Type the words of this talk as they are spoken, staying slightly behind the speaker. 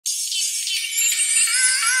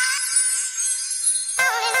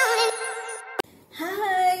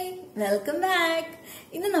Welcome back.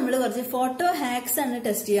 ഇന്ന് നമ്മൾ കുറച്ച് ഫോട്ടോ ഹാക്സ് ആണ്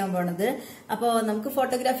ടെസ്റ്റ് ചെയ്യാൻ പോണത്. അപ്പോൾ നമുക്ക്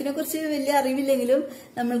ഫോട്ടോഗ്രാഫിനെ കുറിച്ച് വലിയ അറിവില്ലെങ്കിലും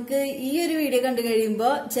നമുക്ക് ഈ ഒരു വീഡിയോ കണ്ടു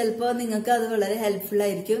കഴിയുമ്പോൾ ചിലപ്പോൾ നിങ്ങൾക്ക് അത് വളരെ ഹെൽപ്ഫുൾ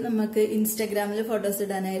ആയിരിക്കും. നമുക്ക് ഇൻസ്റ്റാഗ്രാമിൽ ഫോട്ടോസ്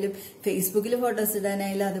ഇടാനായാലും ഫേസ്ബുക്കിൽ ഫോട്ടോസ്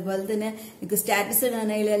ഇടാനായാലും അതുപോലെ തന്നെ നിങ്ങൾക്ക് സ്റ്റാറ്റസ്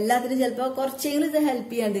ഇടാനായാലും എല്ലാത്തിനും ചിലപ്പോൾ കുറച്ചെങ്കിലും ഇത്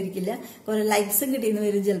ഹെൽപ്പ് ചെയ്യാണ്ടിരിക്കില്ല. കുറെ ലൈക്സും കിട്ടിയെന്ന്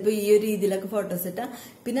വരും ചിലപ്പോൾ ഈ ഒരു രീതിയിലൊക്കെ ഫോട്ടോസ് ഇട്ടാം.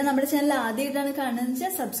 പിന്നെ നമ്മുടെ ചാനൽ ആദ്യമായിട്ടാണ് കാണുന്നത്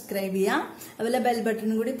വെച്ചാൽ സബ്സ്ക്രൈബ് ചെയ്യാം. അതുപോലെ ബെൽ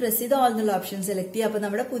ബട്ടൺ കൂടി പ്രസ് ചെയ്ത് ഓൾ എന്നുള്ള ഓപ്ഷൻ സെലക്ട് ചെയ്യുക. അപ്പൊ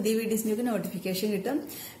നമ്മുടെ പുതിയ വീഡിയോസിനൊക്കെ നോട്ടിഫിക്കേഷൻ കിട്ടും.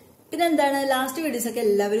 പിന്നെ എന്താണ്, ലാസ്റ്റ് വീഡിയോസ് ഒക്കെ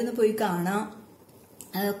എല്ലാവരും ഒന്ന് പോയി കാണാം,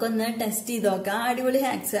 അതൊക്കെ ഒന്ന് ടെസ്റ്റ് ചെയ്ത് നോക്കാം. അടിപൊളി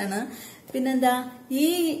ഹാക്സ് ആണ്. പിന്നെന്താ, ഈ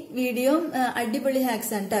വീഡിയോ അടിപൊളി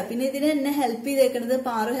ഹാക്സ് ആണ് കേട്ടോ. പിന്നെ ഇതിന് എന്നെ ഹെൽപ്പ് ചെയ്തേക്കുന്നത്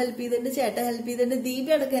പാറു ഹെൽപ്പ് ചെയ്തിട്ടുണ്ട്, ചേട്ട ഹെൽപ്പ് ചെയ്തിട്ടുണ്ട്,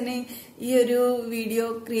 ദീപി അടക്കം തന്നെ ഈ ഒരു വീഡിയോ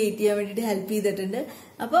ക്രിയേറ്റ് ചെയ്യാൻ വേണ്ടിട്ട് ഹെൽപ്പ് ചെയ്തിട്ടുണ്ട്.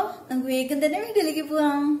 അപ്പൊ നമുക്ക് വേഗം തന്നെ വീഡിയോയിലേക്ക്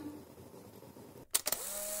പോവാം.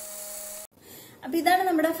 അപ്പൊ ഇതാണ്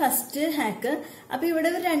നമ്മുടെ ഫസ്റ്റ് ഹാക്ക്. അപ്പൊ ഇവിടെ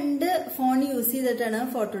ഒരു 2 ഫോൺ യൂസ് ചെയ്തിട്ടാണ്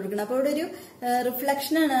ഫോട്ടോ എടുക്കുന്നത്. അപ്പൊ ഇവിടെ ഒരു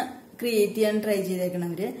റിഫ്ലക്ഷൻ ആണ് ക്രിയേറ്റ് ചെയ്യാൻ ട്രൈ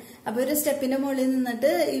ചെയ്തേക്കണവര്. അപ്പൊ ഒരു സ്റ്റെപ്പിന്റെ മുകളിൽ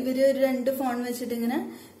നിന്നിട്ട് ഇവര് ഒരു 2 ഫോൺ വെച്ചിട്ട് ഇങ്ങനെ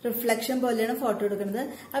റിഫ്ലക്ഷൻ പോലെയാണ് ഫോട്ടോ എടുക്കുന്നത്.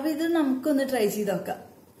 അപ്പൊ ഇത് നമുക്കൊന്ന് ട്രൈ ചെയ്ത് നോക്കാം.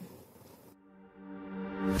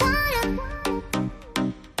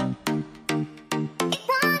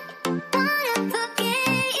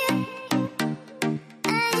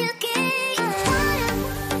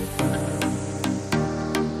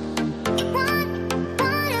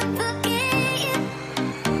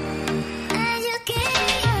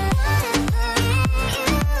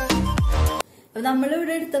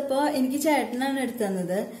 നമ്മളിവിടെ എടുത്തപ്പോ എനിക്ക് ചേട്ടനാണ് എടുത്തു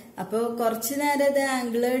തന്നത്. അപ്പൊ കുറച്ചു നേരം ഇത്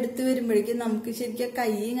ആംഗിൾ എടുത്ത് വരുമ്പോഴേക്കും നമുക്ക് ശരിക്കും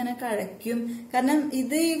കൈ ഇങ്ങനെ കഴയ്ക്കും. കാരണം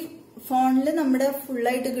ഇത് ഫോണിൽ നമ്മുടെ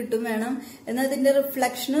ഫുള്ളായിട്ട് കിട്ടും വേണം, എന്നാൽ അതിന്റെ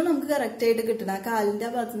റിഫ്ലക്ഷനും നമുക്ക് കറക്റ്റ് ആയിട്ട് കിട്ടണം. ആ കാലിന്റെ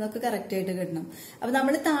ഭാഗത്തു നിന്നൊക്കെ കറക്റ്റ് ആയിട്ട് കിട്ടണം. അപ്പൊ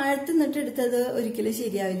നമ്മൾ താഴത്ത് നിന്നിട്ട് എടുത്തത് ഒരിക്കലും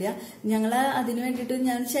ശരിയാവില്ല. ഞങ്ങള് അതിന് വേണ്ടിയിട്ട്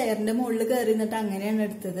ഞാൻ ചെയറിന്റെ മുകളിൽ കയറി നിന്നിട്ട് അങ്ങനെയാണ്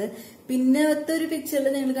എടുത്തത്. പിന്നത്തെ ഒരു പിക്ചറിൽ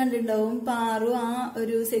നിങ്ങൾ കണ്ടിട്ടുണ്ടാവും പാറു ആ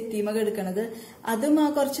ഒരു സെറ്റീമൊക്കെ എടുക്കണത്. അതും ആ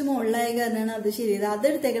കുറച്ച് മുകളിലായ കാരണമാണ് അത് ശരിയത്. അത്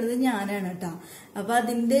എടുത്തേക്കണത് ഞാനാണ് കേട്ടോ. അപ്പൊ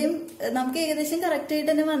അതിന്റെയും നമുക്ക് ഏകദേശം കറക്റ്റ്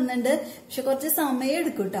ആയിട്ട് തന്നെ വന്നിട്ടുണ്ട്. പക്ഷെ കുറച്ച് സമയം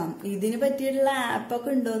എടുക്കും കേട്ടോ. ഇതിന് പറ്റിയിട്ടുള്ള ആപ്പൊക്കെ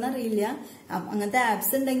ഉണ്ടോന്ന് അറിയില്ല. അങ്ങനത്തെ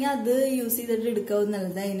ആപ്സ് ഉണ്ടെങ്കിൽ അത് യൂസ് ചെയ്തിട്ട് എടുക്കാവും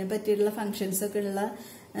നല്ലത്. അതിനെ പറ്റിയിട്ടുള്ള ഫങ്ഷൻസ് ഒക്കെ ഉള്ള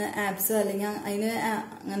ആപ്സ് അല്ലെങ്കിൽ അതിന്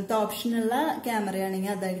അങ്ങനത്തെ ഓപ്ഷനുള്ള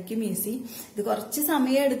ക്യാമറയാണെങ്കിൽ അതായിരിക്കും ഈസി. ഇത് കുറച്ച്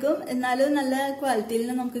സമയം എടുക്കും, എന്നാലും നല്ല ക്വാളിറ്റിയിൽ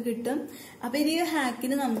നമുക്ക് കിട്ടും. അപ്പൊ ഈ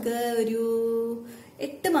ഹാക്കിന് നമുക്ക് ഒരു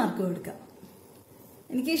 8 മാർക്ക് കൊടുക്കാം.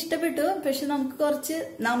 എനിക്ക് ഇഷ്ടപ്പെട്ടു. പക്ഷെ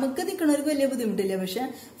നമുക്ക് നിൽക്കുന്നവർക്ക് വലിയ ബുദ്ധിമുട്ടില്ല. പക്ഷെ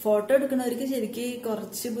ഫോട്ടോ എടുക്കുന്നവർക്ക് ശരിക്കും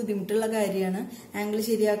കുറച്ച് ബുദ്ധിമുട്ടുള്ള കാര്യമാണ്. ആംഗിൾ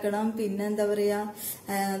ശരിയാക്കണം, പിന്നെ എന്താ പറയാ,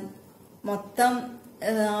 മൊത്തം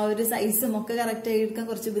ആ ഒരു സൈസും ഒക്കെ കറക്റ്റ് ആയി എടുക്കാൻ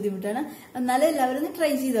കുറച്ച് ബുദ്ധിമുട്ടാണ്. എന്നാലും എല്ലാവരും ഒന്ന് ട്രൈ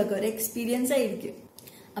ചെയ്ത് നോക്കാം, ഒരു എക്സ്പീരിയൻസ് ആയിരിക്കും.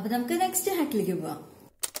 അപ്പൊ നമുക്ക് നെക്സ്റ്റ് ഹാക്കിലേക്ക് പോവാം.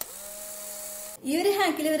 ഈ ഒരു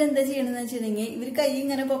ഹാക്കിൽ ഇവരെന്താ ചെയ്യണമെന്ന് വെച്ചിട്ടുണ്ടെങ്കിൽ ഇവർ കൈ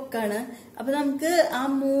ഇങ്ങനെ പൊക്കാണ്. അപ്പൊ നമുക്ക് ആ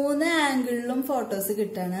 3 ആംഗിളിലും ഫോട്ടോസ്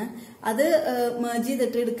കിട്ടാണ്. അത് മെർജ്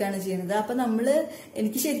ചെയ്തിട്ട് എടുക്കുകയാണ് ചെയ്യുന്നത്. അപ്പൊ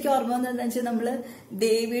എനിക്ക് ശരിക്കും ഓർമ്മ വന്നതെന്ന് വെച്ചാൽ നമ്മള്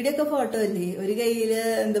ദേവിയുടെ ഒക്കെ ഫോട്ടോ അല്ലേ, ഒരു കയ്യില്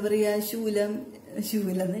എന്താ പറയാ ശൂലം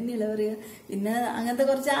തന്നെയല്ല പറയാ, പിന്നെ അങ്ങനത്തെ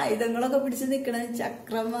കുറച്ച് ആയുധങ്ങളൊക്കെ പിടിച്ച് നിക്കണ,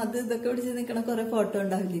 ചക്രം അത് ഇതൊക്കെ പിടിച്ച് നിക്കണ കുറെ ഫോട്ടോ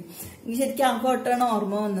ഉണ്ടാവില്ലേ. എനിക്ക് ശരിക്കും ആ ഫോട്ടോ ആണ്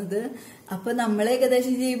ഓർമ്മ വന്നത്. അപ്പൊ നമ്മൾ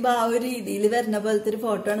ഏകദേശം ചെയ്യുമ്പോ ആ ഒരു രീതിയിൽ വരുന്ന പോലത്തെ ഒരു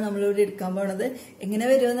ഫോട്ടോ ആണ് നമ്മളിവിടെ എടുക്കാൻ പോണത്. എങ്ങനെ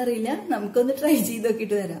വരുമോന്നറിയില്ല, നമുക്കൊന്ന് ട്രൈ ചെയ്ത്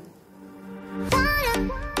നോക്കിയിട്ട് വരാം.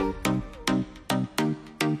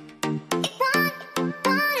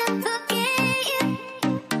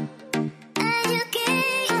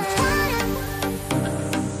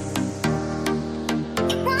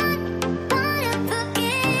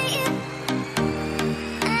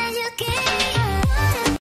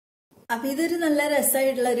 അപ്പൊ ഇതൊരു നല്ല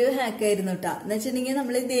രസമായിട്ടുള്ള ഒരു ഹാക്ക് ആയിരുന്നു കേട്ടോ. എന്ന് വെച്ചിട്ടുണ്ടെങ്കിൽ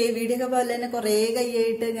നമ്മൾ ദേവിയുടെ ഒക്കെ പോലെ തന്നെ കുറെ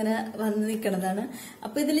കൈയായിട്ട് ഇങ്ങനെ വന്ന് നിക്കണതാണ്.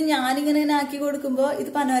 അപ്പൊ ഇതിൽ ഞാനിങ്ങനെ ആക്കി കൊടുക്കുമ്പോ ഇത്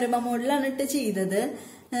പനോരമ മോഡിലാണ് ഇട്ട് ചെയ്തത്.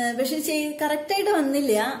 പക്ഷെ കറക്റ്റ് ആയിട്ട്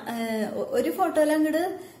വന്നില്ല. ഒരു ഫോട്ടോയിൽ അങ്ങോട്ട്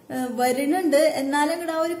വരുന്നുണ്ട്, എന്നാലും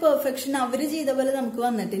അങ്ങോട്ട് ആ ഒരു പെർഫെക്ഷൻ അവര് ചെയ്ത പോലെ നമുക്ക്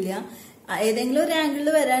വന്നിട്ടില്ല. ഏതെങ്കിലും ഒരു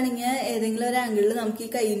ആംഗിളിൽ വരാണെങ്കിൽ ഏതെങ്കിലും ഒരു ആംഗിളിൽ നമുക്ക്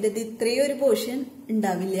ഈ കൈയിന്റെ ഇത്രയും ഒരു പോർഷൻ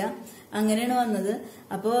ഉണ്ടാവില്ല. അങ്ങനെയാണ് വന്നത്.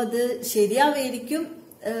 അപ്പൊ അത് ശരിയാവായിരിക്കും,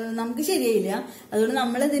 നമുക്ക് ശരിയായില്ല. അതുകൊണ്ട്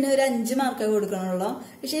നമ്മൾ ഇതിന് ഒരു 5 മാർക്ക് കൊടുക്കണമല്ലോ.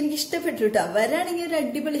 പക്ഷെ എനിക്ക് ഇഷ്ടപ്പെട്ടു കേട്ടോ. വരാണെങ്കിൽ ഒരു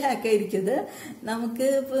അടിപൊളി ഹാക്ക് ആയിരിക്കും ഇത്. നമുക്ക്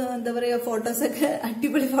എന്താ പറയാ, ഫോട്ടോസൊക്കെ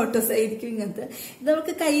അടിപൊളി ഫോട്ടോസ് ആയിരിക്കും ഇങ്ങനത്തെ. ഇത്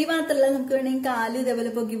നമുക്ക് കൈ മാത്രമല്ല, നമുക്ക് വേണമെങ്കിൽ കാല്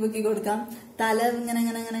ഇതേപോലെ പൊക്കി കൊടുക്കാം, തല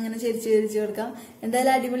ഇങ്ങനെ ചെരിച്ച് കൊടുക്കാം.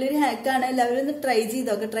 എന്തായാലും അടിപൊളി ഒരു ഹാക്കാണ്. എല്ലാവരും ഒന്ന് ട്രൈ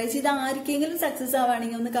ചെയ്ത് നോക്കാം. ട്രൈ ചെയ്ത് ആർക്കെങ്കിലും സക്സസ്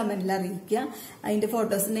ആവുകയാണെങ്കിൽ ഒന്ന് കമന്റിൽ അറിയിക്കുക. അതിന്റെ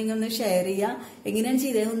ഫോട്ടോസ് ഉണ്ടെങ്കിൽ ഒന്ന് ഷെയർ ചെയ്യുക. എങ്ങനെയാണ്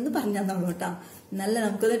ചെയ്തത് ഒന്ന് പറഞ്ഞു തന്നോളൂ കേട്ടോ. നല്ല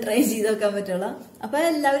നമുക്കൊന്ന് ട്രൈ ചെയ്ത് നോക്കാൻ പറ്റുള്ളൂ. അപ്പൊ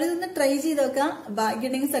എല്ലാവരും ഒന്ന് ട്രൈ ചെയ്ത് നോക്കാം,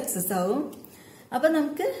 ഭാഗ്യമുണ്ടെങ്കിൽ സക്സസ് ആവും. അപ്പൊ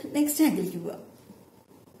നമുക്ക് നെക്സ്റ്റ് ഹാക്കിലേക്ക് പോവാം.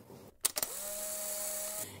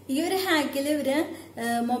 ഈ ഒരു ഹാക്കിൽ ഇവര്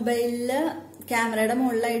മൊബൈലില് ക്യാമറയുടെ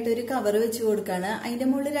മുകളിലായിട്ട് ഒരു കവർ വെച്ച് കൊടുക്കാണ്. അതിന്റെ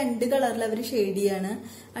മുകളിൽ 2 കളറിൽ അവർ ഷെയ്ഡ് ചെയ്യാണ്.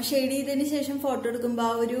 ആ ഷെയ്ഡ് ചെയ്തതിന് ശേഷം ഫോട്ടോ എടുക്കുമ്പോൾ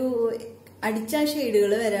ആ ഒരു അടിച്ച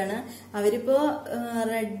ഷെയ്ഡുകൾ വരാണ്. അവരിപ്പോ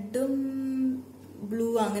റെഡും ബ്ലൂ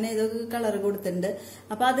അങ്ങനെ ഏതൊക്കെ കളർ കൊടുത്തിട്ടുണ്ട്.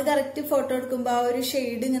 അപ്പൊ അത് കറക്റ്റ് ഫോട്ടോ എടുക്കുമ്പോൾ ആ ഒരു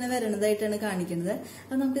ഷെയ്ഡ് ഇങ്ങനെ വരണതായിട്ടാണ് കാണിക്കുന്നത്.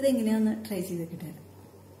 അപ്പൊ നമുക്കിത് എങ്ങനെയാന്ന് ട്രൈ ചെയ്തൊക്കെ തരാം.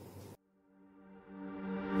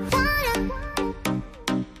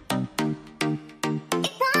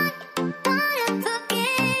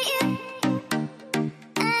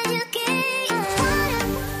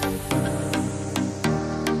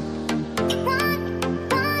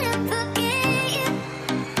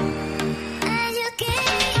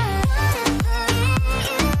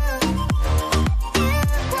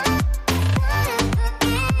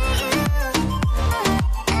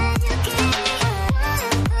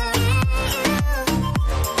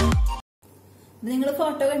 നിങ്ങൾ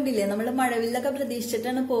ഫോട്ടോ കണ്ടില്ലേ, നമ്മൾ മഴവില്ലൊക്കെ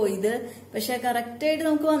പ്രതീക്ഷിച്ചിട്ടാണ് പോയത്. പക്ഷെ കറക്റ്റ് ആയിട്ട്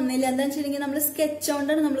നമുക്ക് വന്നില്ല. എന്താണെന്ന് വെച്ചിട്ടുണ്ടെങ്കിൽ നമ്മൾ സ്കെച്ച്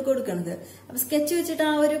കൊണ്ടാണ് നമ്മൾ കൊടുക്കുന്നത്. അപ്പൊ സ്കെച്ച് വെച്ചിട്ട്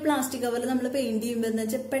ആ ഒരു പ്ലാസ്റ്റിക് കവറിൽ നമ്മൾ പെയിന്റ് ചെയ്യുമ്പോൾ എന്താ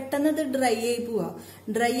വെച്ചാൽ പെട്ടെന്ന് അത് ഡ്രൈ ആയി പോവാ.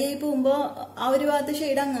 ഡ്രൈ ആയി പോകുമ്പോൾ ആ ഒരു ഭാഗത്ത്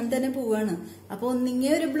ഷെയ്ഡ് അങ്ങനെ തന്നെ പോവാണ്. അപ്പൊ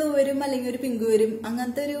ഒന്നിങ്ങനെ ഒരു ബ്ലൂ വരും, അല്ലെങ്കിൽ ഒരു പിങ്ക് വരും.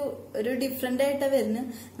 അങ്ങനത്തെ ഒരു ഡിഫറെന്റ് ആയിട്ടാ വരുന്നത്.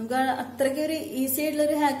 നമുക്ക് അത്രയ്ക്ക് ഒരു ഈസി ആയിട്ടുള്ള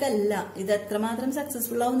ഒരു ഹാക്ക് അല്ല ഇത്. എത്രമാത്രം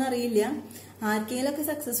സക്സസ്ഫുൾ ആവും അറിയില്ല. ആർക്കെങ്കിലൊക്കെ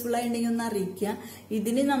സക്സസ്ഫുൾ ആയിട്ടുണ്ടെങ്കിൽ ഒന്ന് അറിയിക്കുക.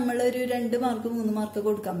 ഇതിന് നമ്മളൊരു 2 മാർക്ക് 3 മാർക്ക്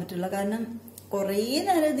കൊടുക്കാൻ പറ്റില്ല. കാരണം കുറേ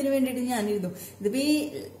നേരം ഇതിന് വേണ്ടിയിട്ട് ഞാനിരുന്നു. ഇതിപ്പോ ഈ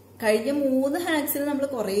കഴിഞ്ഞ 3 ഹാക്സിൽ നമ്മൾ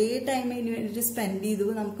കുറേ ടൈം ഇതിന് വേണ്ടിയിട്ട് സ്പെൻഡ് ചെയ്തു.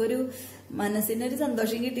 നമുക്കൊരു മനസ്സിനൊരു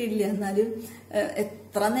സന്തോഷം കിട്ടിയിട്ടില്ല. എന്നാലും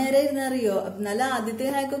എത്ര നേരം ഇരുന്നറിയോ. എന്നാലും ആദ്യത്തെ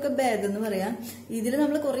ഹാക്കൊക്കെ ഭേദം എന്ന് പറയാം. ഇതിൽ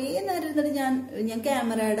നമ്മൾ കുറേ നേരം ഇരുന്നിട്ട് ഞാൻ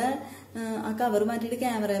ക്യാമറയുടെ ആ കവർ മാറ്റിയിട്ട്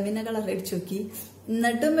ക്യാമറമാനെ കളർ അടിച്ചു നോക്കി.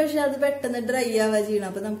 എന്നിട്ടും പക്ഷെ അത് പെട്ടെന്ന് ഡ്രൈ ആവാ ചെയ്യണം.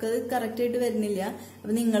 അപ്പൊ നമുക്കത് കറക്റ്റ് ആയിട്ട് വരുന്നില്ല.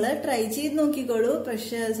 അപ്പൊ നിങ്ങൾ ട്രൈ ചെയ്ത് നോക്കിക്കോളൂ.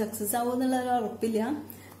 പക്ഷെ സക്സസ് ആവും എന്നുള്ള ഉറപ്പില്ല.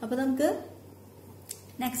 അപ്പൊ നമുക്ക്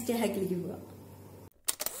നെക്സ്റ്റ് ഹാക്കിലേക്ക് പോവാം.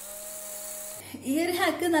 ഈ ഒരു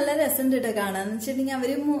ഹാക്ക് നല്ല രസമുണ്ട് കേട്ടോ കാണാന്ന് വെച്ചിട്ടുണ്ടെങ്കിൽ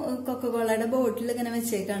അവര് കൊക്കക്കോളയുടെ ബോട്ടിൽ ഇങ്ങനെ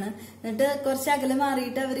വെച്ചേക്കാണ്. എന്നിട്ട് കുറച്ച് അകലെ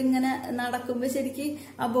മാറിയിട്ട് അവരിങ്ങനെ നടക്കുമ്പോ ശരിക്കും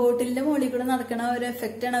ആ ബോട്ടിലിന്റെ മുകളിൽ കൂടെ നടക്കണ ഒരു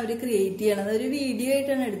എഫക്റ്റ് ആണ് അവര് ക്രിയേറ്റ് ചെയ്യണത്. ഒരു വീഡിയോ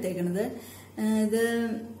ആയിട്ടാണ് എടുത്തേക്കണത്. ഇത്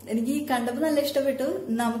എനിക്ക് കണ്ടപ്പോ നല്ല ഇഷ്ടപ്പെട്ടു.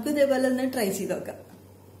 നമുക്ക് ഇതേപോലെ ഒന്ന് ട്രൈ ചെയ്ത് നോക്കാം.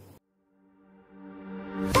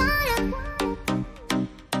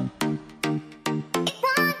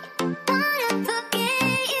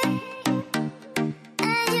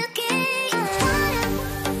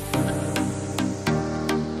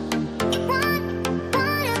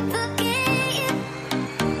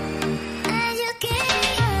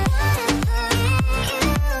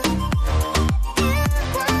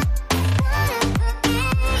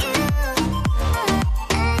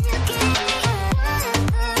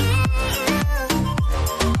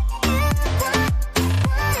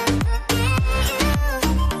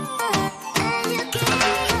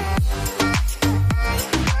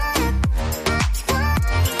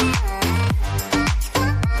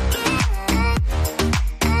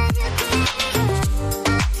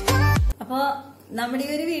 നമ്മുടെ ഈ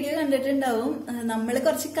ഒരു വീഡിയോ കണ്ടിട്ടുണ്ടാവും. നമ്മൾ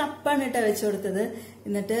കുറച്ച് കപ്പാണ് കേട്ടോ വെച്ചു കൊടുത്തത്.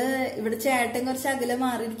 എന്നിട്ട് ഇവിടെ ചേട്ടൻ കുറച്ച് അകലെ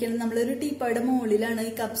മാറിയിരിക്കണം. നമ്മളൊരു ടീപ്പോയുടെ മുകളിലാണ്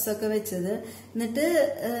ഈ കപ്സ് ഒക്കെ വെച്ചത്. എന്നിട്ട്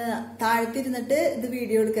താഴത്തിരുന്നിട്ട് ഇത്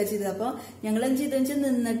വീഡിയോ എടുക്കുക ചെയ്തത്. അപ്പൊ ഞങ്ങൾ എന്ത് ചെയ്തെന്ന് വെച്ചാൽ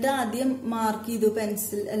നിന്നിട്ട് ആദ്യം മാർക്ക് ചെയ്തു.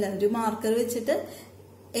 പെൻസിൽ അല്ല ഒരു മാർക്കർ വെച്ചിട്ട്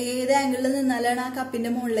ഏത് ആംഗിളിൽ നിന്നാലാണ് ആ കപ്പിന്റെ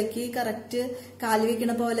മുകളിലേക്ക് കറക്റ്റ് കാല്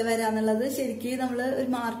വെക്കണ പോലെ വരാന്നുള്ളത് ശരിക്കും നമ്മൾ ഒരു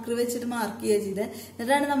മാർക്കർ വെച്ചിട്ട് മാർക്ക് ചെയ്യുക ചെയ്തത്.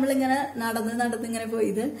 എന്നിട്ടാണ് നമ്മളിങ്ങനെ നടന്ന് ഇങ്ങനെ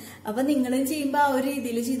പോയത്. അപ്പൊ നിങ്ങളും ചെയ്യുമ്പോ ആ ഒരു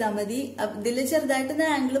രീതിയിൽ ചെയ്താൽ മതി. ഇതിൽ ചെറുതായിട്ട്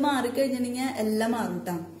ആംഗിൾ മാറിക്കഴിഞ്ഞിട്ടുണ്ടെങ്കിൽ എല്ലാം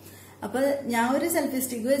മാറും. അപ്പൊ ഞാൻ ഒരു സെൽഫി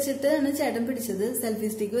സ്റ്റിക്ക് വെച്ചിട്ടാണ് ചേട്ടൻ പിടിച്ചത്. സെൽഫി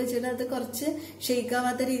സ്റ്റിക്ക് വെച്ചിട്ട് അത് കുറച്ച് ഷെയ്ക്ക്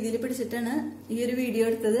ആവാത്ത രീതിയിൽ പിടിച്ചിട്ടാണ് ഈ ഒരു വീഡിയോ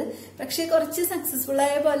എടുത്തത്. പക്ഷെ കുറച്ച് സക്സസ്ഫുൾ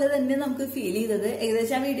ആയ പോലെ തന്നെ നമുക്ക് ഫീൽ ചെയ്തത്.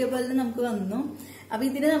 ഏകദേശം ആ വീഡിയോ പോലെ നമുക്ക് വന്നു. അപ്പൊ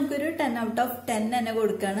ഇതിന് നമുക്കൊരു 10 out of 10 തന്നെ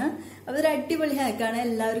കൊടുക്കാണ്. അപ്പൊ ഒരു അടിപൊളി ഹാക്കാണ്.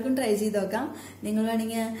 എല്ലാവർക്കും ട്രൈ ചെയ്ത് നോക്കാം. നിങ്ങൾ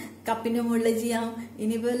വേണമെങ്കിൽ കപ്പിന്റെ മുകളിൽ ചെയ്യാം,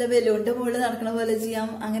 ഇനിയിപ്പോ ബലൂണിന്റെ മുകളിൽ നടക്കണ പോലെ ചെയ്യാം,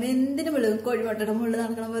 അങ്ങനെ എന്തിനു മുകളിൽ കോഴിമുട്ടയുടെ മുകളിൽ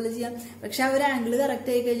നടക്കണ പോലെ ചെയ്യാം. പക്ഷെ ആ ഒരു ആംഗിൾ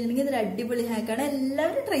കറക്റ്റ് ആയി കഴിഞ്ഞിട്ടുണ്ടെങ്കിൽ ഇതൊരു അടിപൊളി ഹാക്കാണ്.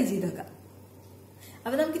 എല്ലാവരും ട്രൈ ചെയ്ത് നോക്കാം.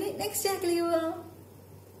 അപ്പൊ നമുക്കിനി നെക്സ്റ്റ് ഹാക്കിലേക്ക് പോവാം.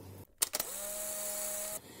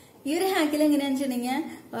 ഈ ഒരു ഹാക്കിൽ എങ്ങനെയാന്ന് വെച്ചിട്ടുണ്ടെങ്കിൽ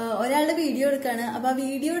ഒരാളുടെ വീഡിയോ എടുക്കാണ്. അപ്പൊ ആ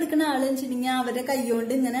വീഡിയോ എടുക്കുന്ന ആളെന്ന് വെച്ചിട്ടുണ്ടെങ്കിൽ അവരുടെ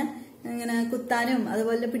കൈകൊണ്ട് ഇങ്ങനെ കുത്താനും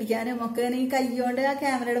അതുപോലെ പിടിക്കാനും ഒക്കെ ഈ കൈകൊണ്ട് ആ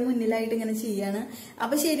ക്യാമറയുടെ മുന്നിലായിട്ട് ഇങ്ങനെ ചെയ്യാണ്.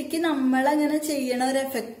 അപ്പൊ ശരിക്കും നമ്മളങ്ങനെ ചെയ്യണ ഒരു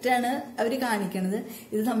എഫക്റ്റാണ് അവര് കാണിക്കണത്.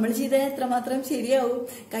 ഇത് നമ്മൾ ചെയ്താൽ എത്രമാത്രം ശരിയാവും,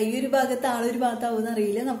 കൈ ഒരു ഭാഗത്ത് ആളൊരു ഭാഗത്താവും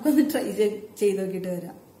എന്നറിയില്ല. നമുക്കൊന്ന് ട്രൈ ചെയ്ത് നോക്കിയിട്ട്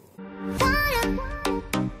വരാം.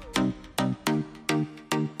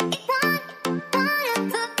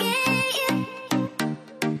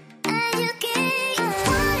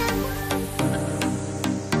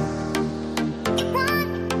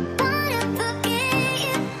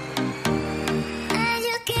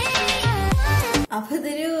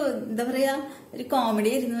 എന്താ പറയാ, ഒരു കോമഡി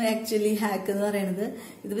ആയിരുന്നു ആക്ച്വലി ഹാക്ക് എന്ന് പറയുന്നത്.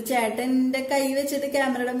 ഇതിപ്പോ ചേട്ടന്റെ കൈ വെച്ചിട്ട്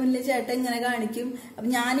ക്യാമറയുടെ മുന്നിൽ ചേട്ടൻ ഇങ്ങനെ കാണിക്കും. അപ്പൊ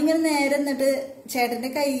ഞാനിങ്ങനെ നേരെ എന്നിട്ട് ചേട്ടന്റെ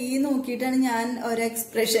കൈ നോക്കിയിട്ടാണ് ഞാൻ ഓരോ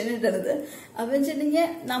എക്സ്പ്രഷൻ ഇടുന്നത്. അപ്പൊ വെച്ചിട്ടുണ്ടെങ്കിൽ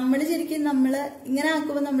നമ്മള് ശരിക്കും നമ്മള് ഇങ്ങനെ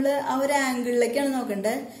ആക്കുമ്പോ നമ്മള് ആ ഒരു ആംഗിളിലേക്കാണ്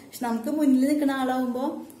നോക്കണ്ടേ. പക്ഷെ നമുക്ക് മുന്നിൽ നിൽക്കുന്ന ആളാവുമ്പോ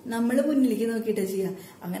നമ്മള് മുന്നിലേക്ക് നോക്കിയിട്ട് ചെയ്യാം.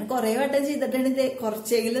 അങ്ങനെ കുറെ വട്ടം ചെയ്തിട്ടാണ് ഇത്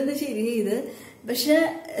കുറച്ചെങ്കിലും ഇത് ശരി ചെയ്ത്. പക്ഷെ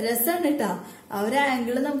രസമാണ് കേട്ടാ. ആ ഒരു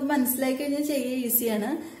ആംഗിള് നമുക്ക് മനസ്സിലാക്കി കഴിഞ്ഞാൽ ചെയ്യാൻ ഈസിയാണ്.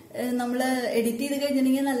 നമ്മള് എഡിറ്റ് ചെയ്ത്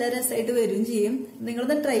കഴിഞ്ഞിട്ടുണ്ടെങ്കിൽ നല്ല രസമായിട്ട് വരും ചെയ്യും.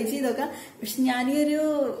 നിങ്ങളൊന്ന് ട്രൈ ചെയ്ത് നോക്കാം. പക്ഷെ ഞാനീയൊരു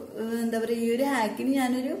എന്താ പറയാ, ഈ ഒരു ഹാക്കിന്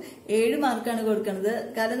ഞാനൊരു 7 മാർക്കാണ് കൊടുക്കുന്നത്.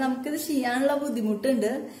 കാരണം നമുക്കിത് ചെയ്യാനുള്ള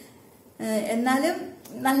ബുദ്ധിമുട്ടുണ്ട്. എന്നാലും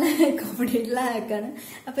നല്ല കോമഡി ആയിട്ടുള്ള ഹാക്കാണ്.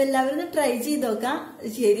 അപ്പൊ എല്ലാവരും ഒന്ന് ട്രൈ ചെയ്ത് നോക്കാം.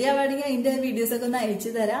 ശരിയാവുകയാണെങ്കിൽ അതിന്റെ വീഡിയോസ് ഒക്കെ ഒന്ന്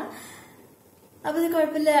അയച്ചു തരാം. അപ്പൊ ഇത്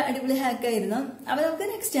കുഴപ്പമില്ല, അടിപൊളി ഹാക്കായിരുന്നു. അപ്പൊ നമുക്ക്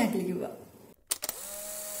നെക്സ്റ്റ് ഹാക്കിലേക്ക് പോവാം.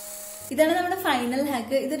 ഇതാണ് നമ്മുടെ ഫൈനൽ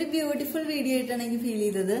ഹാക്ക്. ഇതൊരു ബ്യൂട്ടിഫുൾ വീഡിയോ ആയിട്ടാണ് എനിക്ക് ഫീൽ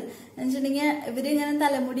ചെയ്തത്. എന്നുവെച്ചിട്ടുണ്ടെങ്കിൽ ഇവരിങ്ങനെ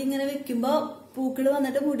തലമുടി ഇങ്ങനെ വെക്കുമ്പോ പൂക്കൾ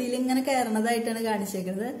വന്നിട്ട് മുടിയിൽ ഇങ്ങനെ കയറണതായിട്ടാണ്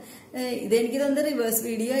കാണിച്ചേക്കുന്നത്. ഇതെനിക്ക് തോന്നുന്നത് റിവേഴ്സ്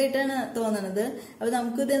വീഡിയോ ആയിട്ടാണ് തോന്നണത്. അപ്പൊ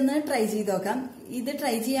നമുക്ക് ഇതൊന്ന് ട്രൈ ചെയ്ത് നോക്കാം. ഇത്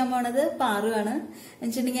ട്രൈ ചെയ്യാൻ പോണത് പാറുവാണ്.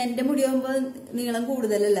 എന്നുവെച്ചിട്ടുണ്ടെങ്കിൽ എന്റെ മുടി ആകുമ്പോൾ നീളം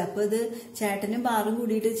കൂടുതലല്ല. അപ്പൊ ഇത് ചേട്ടനും പാറും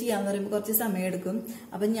കൂടിയിട്ട് ചെയ്യാന്ന് പറയുമ്പോൾ കുറച്ച് സമയം എടുക്കും.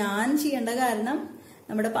 അപ്പൊ ഞാൻ ചെയ്യേണ്ട കാരണം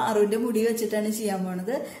നമ്മുടെ പാറുവിന്റെ മുടി വെച്ചിട്ടാണ് ചെയ്യാൻ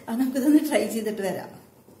പോണത്. അപ്പൊ നമുക്കിതൊന്ന് ട്രൈ ചെയ്തിട്ട് വരാം.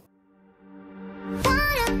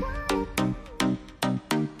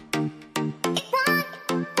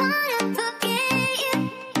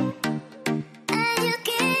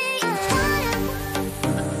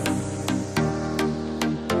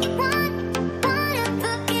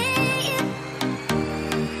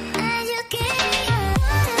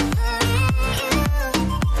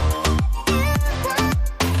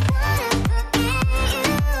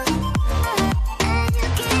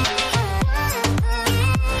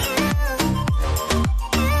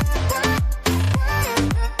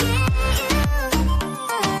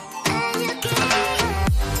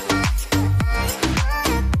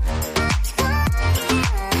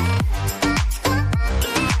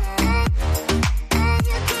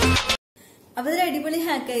 അപ്പൊ ഇതൊരു അടിപൊളി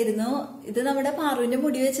ഹാക്കായിരുന്നു. ഇത് നമ്മുടെ പാറുവിന്റെ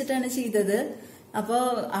മുടി വെച്ചിട്ടാണ് ചെയ്തത്. അപ്പൊ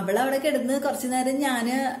അവളവിടെ കിടന്ന് കുറച്ചു നേരം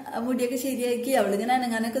ഞാന് മുടിയൊക്കെ ശരിയാക്കി അവളിങ്ങനെ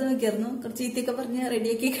അനങ്ങാനൊക്കെ നോക്കിയായിരുന്നു. കുറച്ച് ചീത്തയൊക്കെ പറഞ്ഞ്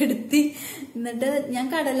റെഡിയാക്കി കിടത്തി. എന്നിട്ട് ഞാൻ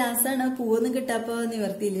കടലാസാണ്, പൂവൊന്നും കിട്ടാപ്പോ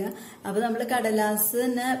നിവർത്തിയില്ല. അപ്പൊ നമ്മള് കടലാസ്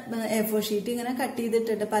തന്നെ A4 ഷീറ്റ് ഇങ്ങനെ കട്ട്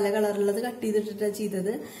ചെയ്തിട്ടിട്ട് പല കളറുള്ളത് കട്ട് ചെയ്തിട്ടിട്ടാണ്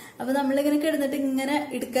ചെയ്തത്. അപ്പൊ നമ്മളിങ്ങനെ കിടന്നിട്ട് ഇങ്ങനെ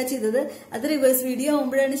എടുക്കുക ചെയ്തത്. അത് റിവേഴ്സ് വീഡിയോ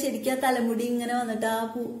ആകുമ്പോഴാണ് ശരിക്കും ആ തലമുടി ഇങ്ങനെ വന്നിട്ട് ആ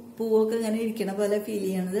പൂവൊക്കെ ഇങ്ങനെ ഇരിക്കണ പോലെ ഫീൽ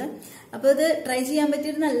ചെയ്യണത്. അപ്പൊ ഇത് ട്രൈ ചെയ്യാൻ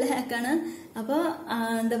പറ്റിയൊരു നല്ല ഹാക്കാണ്. അപ്പൊ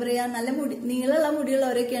എന്താ പറയാ, നല്ല മുടി നീളമുള്ള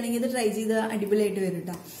മുടിയുള്ളവരൊക്കെ ആണെങ്കിൽ ഇത് ട്രൈ ചെയ്ത് അടിപൊളിയായിട്ട് വരും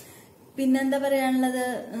കേട്ടോ. പിന്നെന്താ പറയാനുള്ളത്,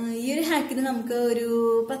 ഈ ഒരു ഹാക്കിന് നമുക്ക് ഒരു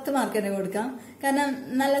 10 മാർക്ക് തന്നെ കൊടുക്കാം. കാരണം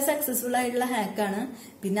നല്ല സക്സസ്ഫുൾ ആയിട്ടുള്ള ഹാക്കാണ്.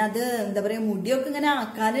 പിന്നെ അത് എന്താ പറയാ, മുടിയൊക്കെ ഇങ്ങനെ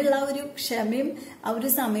ആക്കാനുള്ള ഒരു ക്ഷമയും ആ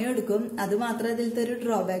ഒരു സമയം എടുക്കും. അത് മാത്രമേ അതിലത്തെ ഒരു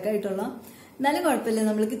ഡ്രോബാക്ക് ആയിട്ടുള്ളൂ. എന്നാലും കുഴപ്പമില്ല,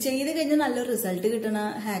 നമ്മൾക്ക് ചെയ്ത് കഴിഞ്ഞാൽ നല്ലൊരു റിസൾട്ട് കിട്ടണ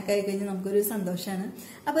ഹാക്കായി കഴിഞ്ഞാൽ നമുക്കൊരു സന്തോഷമാണ്.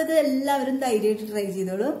 അപ്പൊ ഇത് എല്ലാവരും ധൈര്യമായിട്ട് ട്രൈ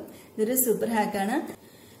ചെയ്തോളൂ. ഇതൊരു സൂപ്പർ ഹാക്കാണ്.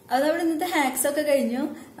 അതവിടെ ഇന്നത്തെ ഹാക്സ് ഒക്കെ കഴിഞ്ഞു.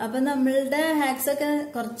 അപ്പൊ നമ്മളുടെ ഹാക്സ് ഒക്കെ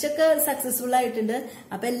കുറച്ചൊക്കെ സക്സസ്ഫുൾ ആയിട്ടുണ്ട്.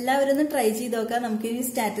 അപ്പൊ എല്ലാവരും ഒന്ന് ട്രൈ ചെയ്ത് നോക്കാം. നമുക്ക് ഇനി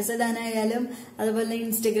സ്റ്റാറ്റസ് ഇടാനായാലും അതുപോലെ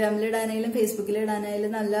ഇൻസ്റ്റഗ്രാമിൽ ഇടാനായാലും ഫേസ്ബുക്കിൽ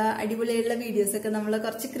ഇടാനായാലും നല്ല അടിപൊളിയായിട്ടുള്ള വീഡിയോസ് ഒക്കെ, നമ്മൾ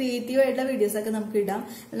കുറച്ച് ക്രിയേറ്റീവ് ആയിട്ടുള്ള വീഡിയോസ് ഒക്കെ നമുക്ക് ഇടാം.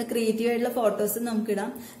 നല്ല ക്രിയേറ്റീവ് ആയിട്ടുള്ള ഫോട്ടോസ് നമുക്ക്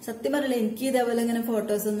ഇടാം. സത്യം പറയില്ല, എനിക്ക് ഇതേപോലെ ഇങ്ങനെ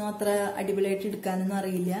ഫോട്ടോസ് ഒന്നും അത്ര അടിപൊളിയായിട്ട് എടുക്കാനൊന്നും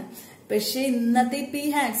അറിയില്ല. പക്ഷെ ഇന്നത്തെ ഇപ്പൊ ഈ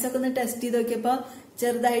ഹാക്സ് ഒക്കെ ഒന്ന് ടെസ്റ്റ് ചെയ്ത് നോക്കിയപ്പോ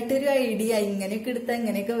ചെറുതായിട്ടൊരു ഐഡിയ, ഇങ്ങനെയൊക്കെ എടുത്താൽ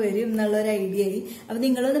ഇങ്ങനെയൊക്കെ വരും എന്നുള്ളൊരു ഐഡിയ ആയി. അപ്പൊ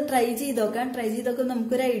നിങ്ങളൊന്ന് ട്രൈ ചെയ്ത് നോക്കാം. ട്രൈ ചെയ്ത് നോക്കാം,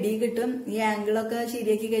 നമുക്കൊരു ഐഡിയ കിട്ടും. ഈ ആംഗിളൊക്കെ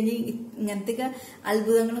ശരിയാക്കി കഴിഞ്ഞ് ഇങ്ങനത്തെ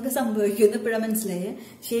അത്ഭുതങ്ങളൊക്കെ സംഭവിക്കുമെന്ന് ഇപ്പോഴാണ് മനസ്സിലായത്.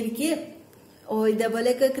 ശരിക്ക്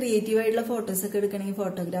ഇതേപോലെയൊക്കെ ക്രിയേറ്റീവ് ആയിട്ടുള്ള ഫോട്ടോസ് ഒക്കെ എടുക്കണമെങ്കിൽ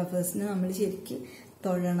ഫോട്ടോഗ്രാഫേഴ്സിന് നമ്മൾ ശരിക്കും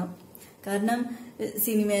തൊഴണം. കാരണം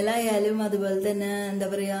സിനിമയിലായാലും അതുപോലെ തന്നെ എന്താ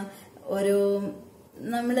പറയാ, ഓരോ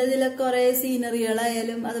നമ്മളിതിലെ കുറെ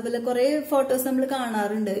സീനറികളായാലും അതുപോലെ കുറെ ഫോട്ടോസ് നമ്മൾ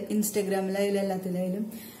കാണാറുണ്ട് ഇൻസ്റ്റഗ്രാമിലായാലും എല്ലാത്തിലായാലും.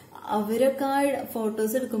 അവരൊക്കെ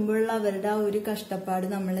ഫോട്ടോസ് എടുക്കുമ്പോഴുള്ള അവരുടെ ആ ഒരു കഷ്ടപ്പാട്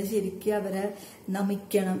നമ്മളെ ശരിക്കും അവരെ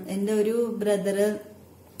നമിക്കണം. എന്റെ ഒരു ബ്രദറ്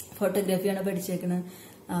ഫോട്ടോഗ്രാഫിയാണ് പഠിച്ചേക്കണത്.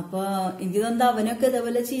 അപ്പൊ എനിക്ക് തോന്നുന്നത് അവനൊക്കെ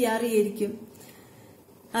ഇതേപോലെ ചെയ്യാറിയായിരിക്കും.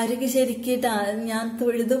 അവരൊക്കെ ശരിക്കിട്ടാ ഞാൻ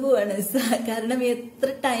തൊഴുതു പോവാണ്. കാരണം എത്ര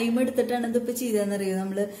ടൈം എടുത്തിട്ടാണ് ഇതിപ്പോ ചെയ്തതെന്നറിയോ.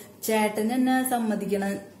 നമ്മള് ചേട്ടൻ തന്നെ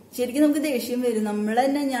സമ്മതിക്കണം. ശരിക്കും നമുക്ക് ദേഷ്യം വരും. നമ്മളെ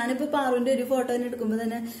തന്നെ, ഞാനിപ്പോ പാറുവിന്റെ ഒരു ഫോട്ടോ തന്നെ എടുക്കുമ്പോ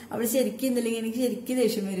തന്നെ അവള് ശരിക്കും ഇന്നില്ലെങ്കിൽ എനിക്ക് ശരിക്കും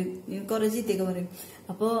ദേഷ്യം വരും. കുറെ ചീത്തയൊക്കെ പറയും.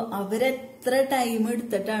 അപ്പൊ അവരെത്ര ടൈം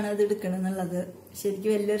എടുത്തിട്ടാണ് അത് എടുക്കണെന്നുള്ളത്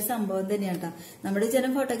ശരിക്കും വലിയൊരു സംഭവം തന്നെയാട്ടാ. നമ്മുടെ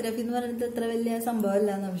ചില ഫോട്ടോഗ്രാഫി എന്ന് പറയുന്നത് അത്ര വലിയ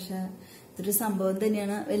സംഭവമല്ലാന്ന്, പക്ഷെ ഇതൊരു സംഭവം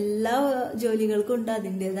തന്നെയാണ്. എല്ലാ ജോലികൾക്കും ഉണ്ട്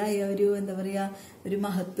അതിൻ്റെതായ ഒരു എന്താ പറയാ ഒരു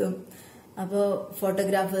മഹത്വം. അപ്പോൾ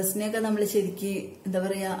ഫോട്ടോഗ്രാഫേഴ്സിനെയൊക്കെ നമ്മൾ ശരിക്കും എന്താ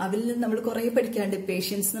പറയാ, അവരിൽ നിന്ന് നമ്മൾ കുറെ പഠിക്കാണ്ട്.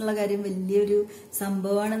 പേഷ്യൻസ് എന്നുള്ള കാര്യം വലിയൊരു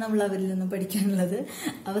സംഭവമാണ് നമ്മൾ അവരിൽ നിന്നും പഠിക്കാനുള്ളത്.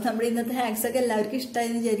 അപ്പൊ നമ്മുടെ ഇന്നത്തെ ഹാക്സ് ഒക്കെ എല്ലാവർക്കും ഇഷ്ടമായി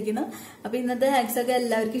എന്ന് വിചാരിക്കണം. അപ്പൊ ഇന്നത്തെ ഹാക്സ് ഒക്കെ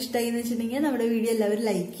എല്ലാവർക്കും ഇഷ്ടമായി എന്ന് വെച്ചിട്ടുണ്ടെങ്കിൽ നമ്മുടെ വീഡിയോ എല്ലാവരും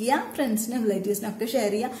ലൈക്ക് ചെയ്യാം, ഫ്രണ്ട്സിനും റിലേറ്റീവ്സിനും ഒക്കെ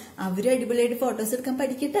ഷെയർ ചെയ്യാം. അവരും അടിപൊളിയായിട്ട് ഫോട്ടോസ് എടുക്കാൻ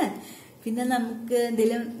പഠിക്കട്ടെ. പിന്നെ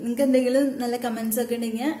നിങ്ങൾക്ക് എന്തെങ്കിലും നല്ല കമന്റ്സ് ഒക്കെ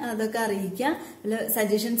ഉണ്ടെങ്കിൽ അതൊക്കെ അറിയിക്കാം. അല്ല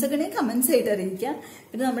സജഷൻസ് ഒക്കെ ഉണ്ടെങ്കിൽ കമന്റ്സ് ആയിട്ട് അറിയിക്കാം.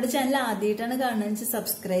 പിന്നെ നമ്മുടെ ചാനൽ ആദ്യമായിട്ടാണ് കാണുന്നത് വെച്ചാൽ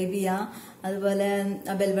സബ്സ്ക്രൈബ് ചെയ്യാം. അതുപോലെ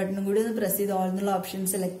ബെൽ ബട്ടണും കൂടി ഒന്ന് പ്രസ് ചെയ്ത് ഓൾ എന്നുള്ള ഓപ്ഷൻ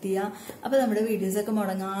സെലക്ട് ചെയ്യാം. അപ്പൊ നമ്മുടെ വീഡിയോസ് ഒക്കെ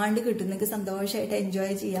മുടങ്ങാണ്ട് കിട്ടും, നിങ്ങൾക്ക് സന്തോഷമായിട്ട്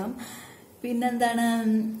എൻജോയ് ചെയ്യാം. പിന്നെന്താണ്,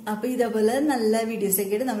 അപ്പൊ ഇതേപോലെ നല്ല വീഡിയോസ്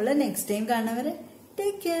ഒക്കെ ആയിട്ട് നമ്മൾ നെക്സ്റ്റ് ടൈം കാണുന്നവരെ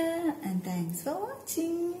take care and thanks for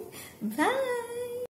watching. By.